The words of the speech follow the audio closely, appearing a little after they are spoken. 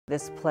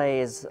This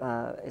play is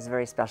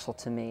very special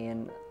to me,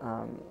 and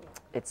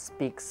it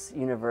speaks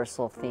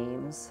universal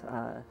themes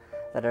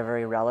that are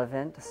very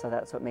relevant, so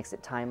that's what makes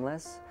it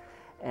timeless.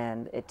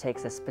 And it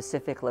takes a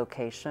specific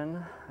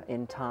location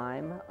in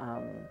time,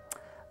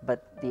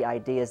 but the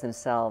ideas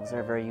themselves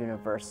are very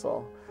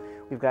universal.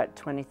 We've got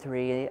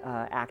 23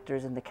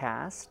 actors in the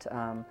cast.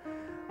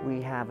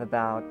 We have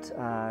about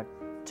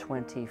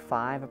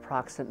 25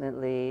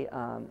 approximately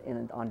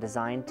on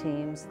design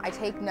teams. I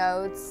take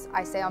notes,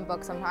 I stay on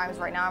book sometimes.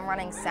 Right now I'm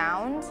running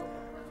sound.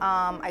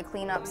 I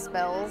clean up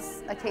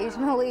spills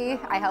occasionally.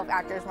 I help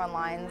actors run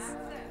lines.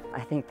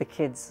 I think the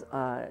kids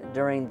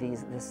during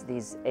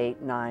these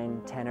 8,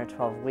 9, 10 or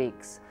 12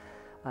 weeks,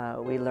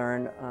 we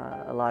learn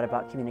a lot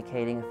about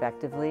communicating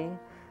effectively.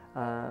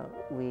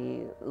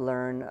 We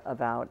learn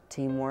about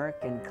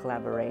teamwork and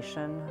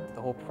collaboration.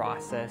 The whole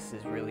process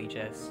is really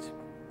just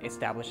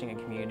establishing a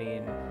community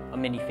and a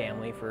mini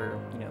family for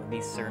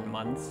these certain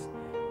months,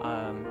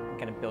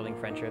 kind of building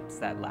friendships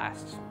that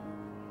last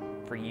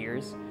for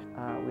years.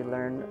 We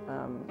learn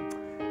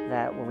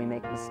that when we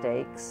make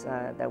mistakes,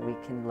 that we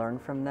can learn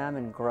from them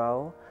and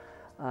grow.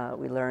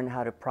 We learn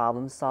how to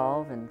problem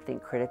solve and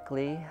think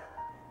critically.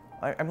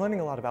 I'm learning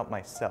a lot about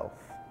myself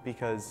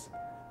because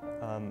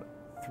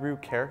through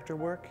character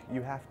work,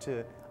 you have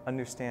to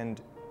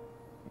understand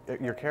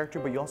your character,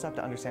 but you also have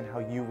to understand how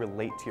you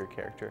relate to your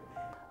character.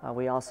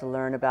 We also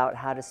learn about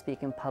how to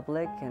speak in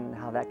public and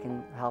how that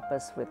can help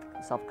us with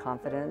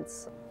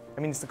self-confidence. I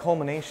mean, it's the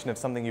culmination of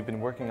something you've been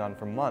working on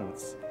for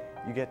months.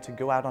 You get to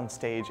go out on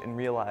stage and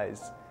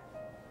realize,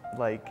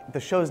 like, the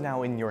show's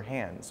now in your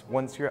hands.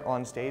 Once you're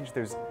on stage,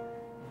 there's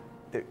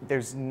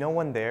no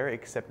one there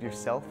except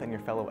yourself and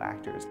your fellow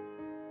actors.